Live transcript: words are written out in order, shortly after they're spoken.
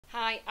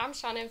Hi, I'm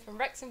Shannon from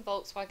Wrexham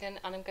Volkswagen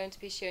and I'm going to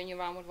be showing you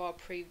around one of our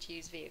approved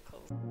used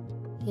vehicles.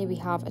 Here we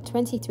have a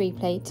 23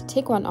 plate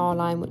Tiguan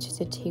R-Line, which is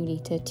a 2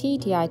 litre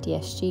TDI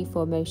DSG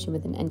for motion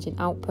with an engine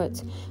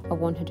output of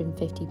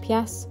 150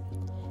 PS.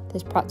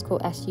 This practical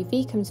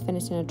SUV comes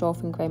finished in a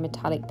Dolphin Grey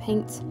metallic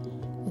paint,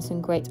 and some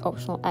great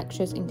optional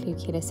extras include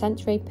keyless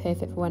entry,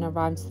 perfect for when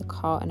arriving to the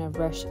car in a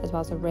rush, as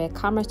well as a rear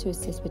camera to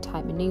assist with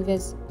tight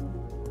manoeuvres.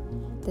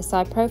 The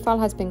side profile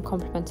has been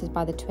complemented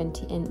by the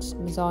 20-inch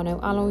Mazzano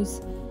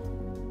alloys.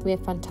 We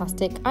have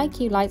fantastic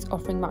IQ lights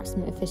offering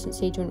maximum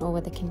efficiency during all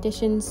weather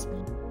conditions.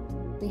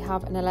 We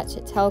have an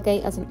electric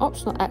tailgate as an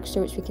optional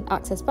extra which we can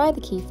access via the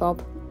key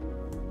fob.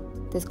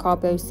 This car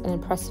boasts an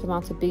impressive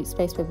amount of boot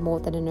space with more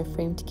than enough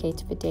room to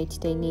cater for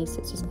day-to-day needs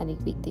such as any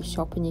weekday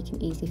shopping. You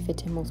can easily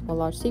fit in multiple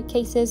large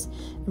suitcases,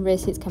 and rear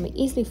seats can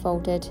be easily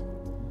folded.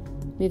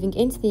 Moving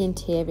into the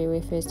interior,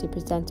 we're firstly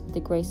presented with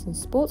the Grayson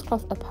sports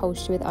cloth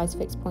upholstery with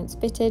ISOFIX points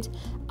fitted,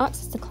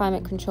 access to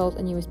climate controls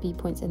and USB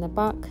points in the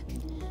back.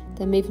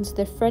 Then moving to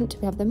the front,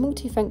 we have the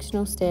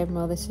multifunctional steering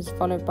wheel. This is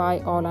followed by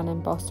r-linr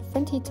embossed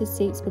front heated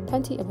seats with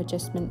plenty of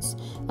adjustments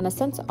and a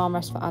centre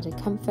armrest for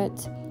added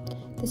comfort.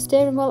 The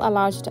steering wheel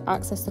allows you to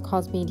access the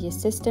car's media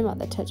system at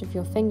the touch of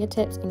your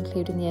fingertips,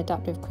 including the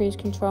adaptive cruise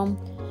control.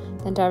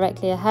 Then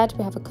directly ahead,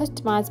 we have a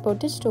customisable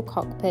digital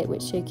cockpit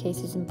which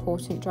showcases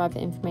important driver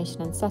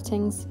information and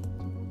settings.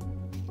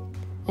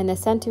 In the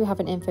centre, we have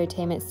an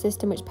infotainment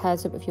system which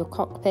pairs up with your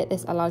cockpit.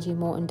 This allows you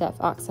more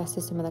in-depth access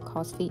to some of the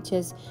car's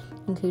features,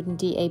 including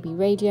DAB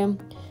radio,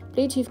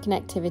 Bluetooth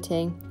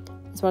connectivity,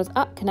 as well as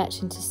app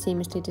connection to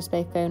seamlessly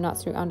display phone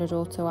apps through Android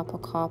Auto, Apple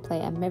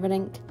CarPlay and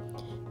MirrorLink.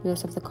 We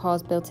also have the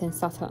car's built-in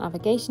satellite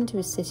navigation to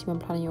assist you when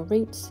planning your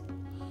routes,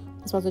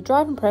 as well as a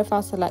driving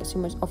profile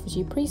selection which offers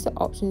you preset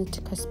options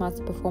to customise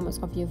the performance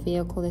of your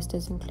vehicle. This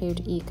does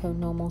include Eco,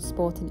 Normal,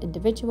 Sport and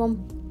Individual.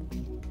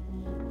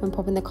 When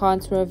popping the car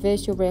into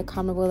reverse, your rear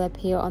camera will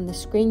appear on the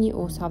screen. You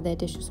also have the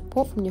additional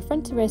support from your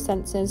front and rear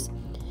sensors.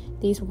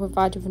 These will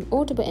provide you with an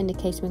audible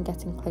indication when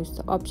getting close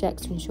to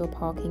objects to ensure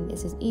parking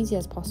is as easy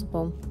as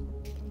possible.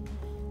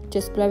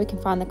 Just below we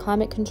can find the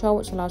climate control,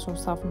 which allows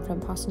yourself and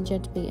front passenger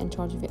to be in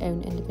charge of your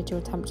own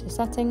individual temperature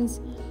settings.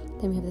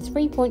 Then we have the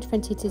 3-point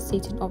front heated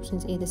seating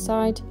options either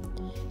side.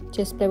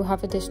 Just below we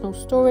have additional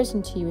storage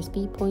and 2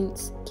 USB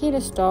points,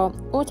 keyless start,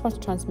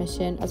 automatic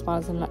transmission, as well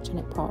as an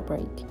electronic park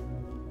brake.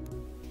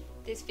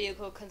 This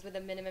vehicle comes with a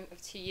minimum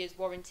of 2 years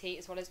warranty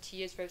as well as 2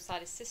 years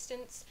roadside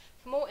assistance.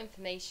 For more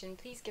information,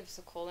 please give us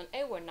a call on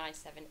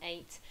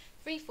 01978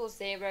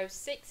 340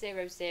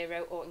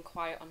 600 or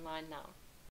inquire online now.